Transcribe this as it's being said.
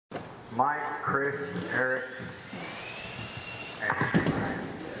Mike, Chris, Eric, and Ryan.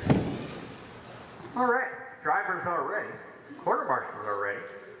 All right, drivers are ready. Quarter marshals are ready.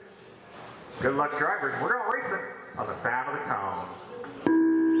 Good luck, drivers. We're going to race it on the sound of the tone.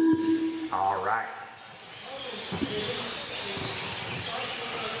 All right.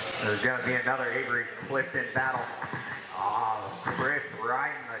 There's going to be another Avery Clifton battle. Oh, Chris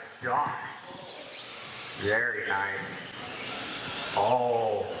riding the dot. Very nice.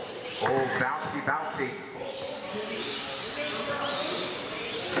 Oh, bouncy, bouncy.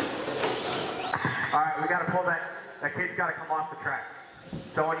 All right, we got to pull that. That kid's got to come off the track.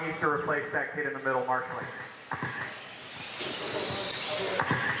 Someone needs to replace that kid in the middle marshaling.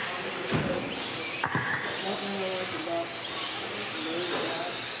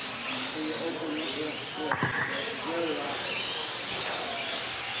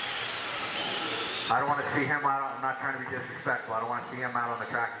 I don't want to see him out. I'm not trying to be disrespectful. I don't want to see him out on the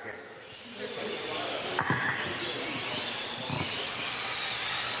track again.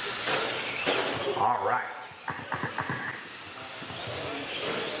 All right.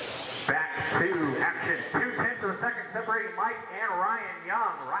 Back to action. 2/10 of a second separating Mike and Ryan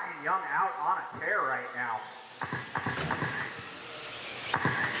Young. Ryan Young out on a tear right now.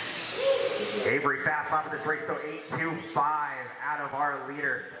 Avery fast off of this race, so 8.25 out of our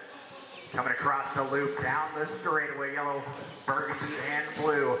leader. Coming across the loop, down the straightaway, yellow, burgundy, and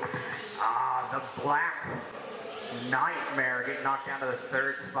blue. Ah, the black nightmare getting knocked down to the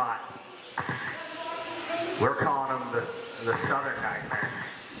third spot. We're calling him the Southern Nightmare.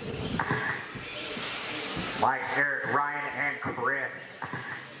 Mike, Eric, Ryan, and Chris.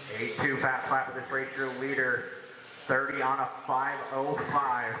 8.2 fast lap of this race, your leader. 30 on a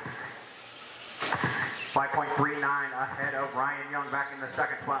 5.05. 5.39 ahead of Ryan Young back in the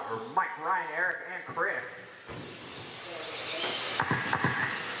second spot for Mike, Ryan, Eric, and Chris.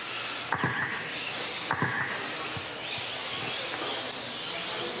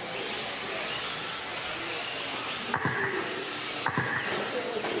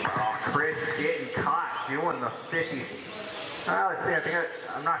 Oh, Chris getting caught doing the 50. Let's see,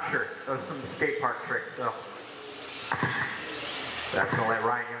 I'm not sure. Those are some skate park tricks, so. That's going to let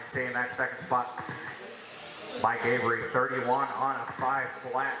Ryan Young stay in that second spot. Mike Avery, 31 on a 5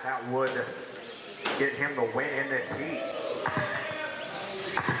 flat. That would get him the win in this heat.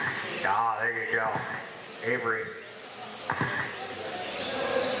 Ah, there you go. Avery.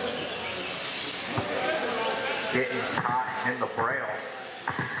 Getting caught in the braille.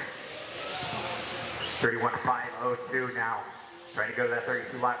 31.502 now. Trying to go to that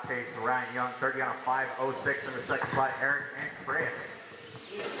 32 lap pace for Ryan Young. 30 on a 5.06 in the second spot. Eric and Chris.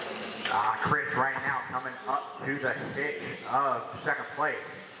 Chris right now coming up to the hitch of second place.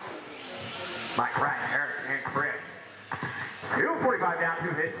 Mike, Ryan, Eric, and Chris. 2:45 down,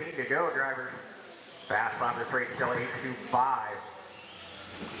 2:15 to go, drivers. Fast lap of this race, still 8.25.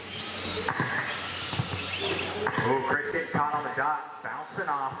 Ooh, Chris getting caught on the dot, bouncing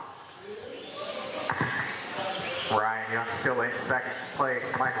off. Ryan Young still in second place.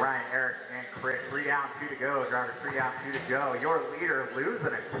 Mike, Ryan, Eric, and Chris. 3 down, 2 to go. Drivers, 3 down, 2 to go. Your leader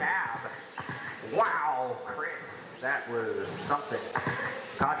losing a cab. Wow, Chris, that was something.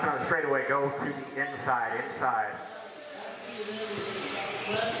 Caution on the straightaway. Go to the inside.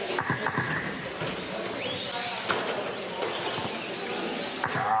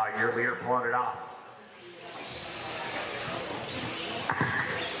 Your leader pulling it off.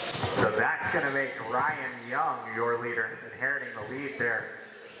 So that's going to make Ryan Young your leader, inheriting the lead there.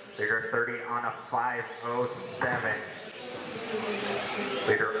 Leader 30 on a 5.07.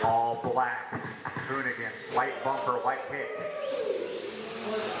 Leader all black. Hoonigan, white bumper, white hitch.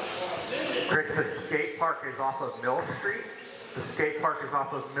 Chris, the skate park is off of Mill Street. The skate park is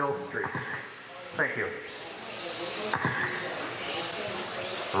off of Mill Street. Thank you.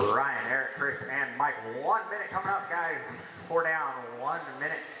 Ryan, Eric, Chris, and Mike. 1 minute coming up, guys. 4 down, 1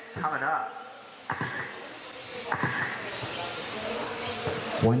 minute coming up.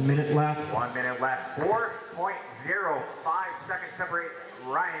 1 minute left. 1 minute left. 4.05 seconds separate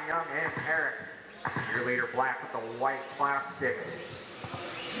Ryan Young and Eric. Your leader black with the white plastic.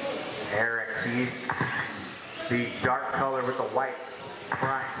 Eric, he's the dark color with the white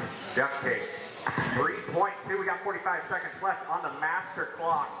front duct tape. 3.2, we got 45 seconds left on the master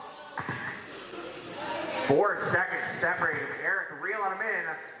clock. 4 seconds separated. Eric reeling him in,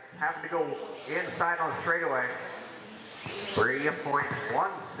 having to go inside on the straightaway.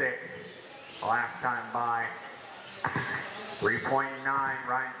 3.16 last time by. 3.9,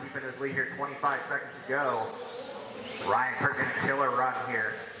 Ryan keeping his lead here, 25 seconds to go. Ryan putting a killer run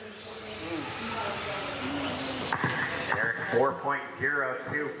here. Eric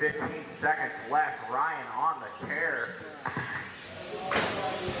 4.02, 15 seconds left. Ryan on the tear.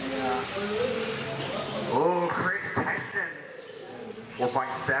 Oh, Chris Kenton.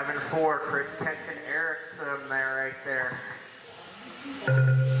 4.74. Chris Kenton, Erickson there, right there.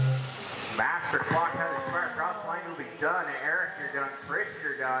 Master clock has expired. Cross line will be done. Eric, you're done. Chris,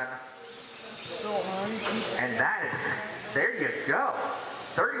 you're done. And that is, there you go.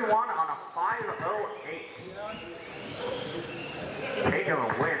 31 on a 5:08. Taking a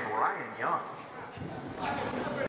win, Ryan Young.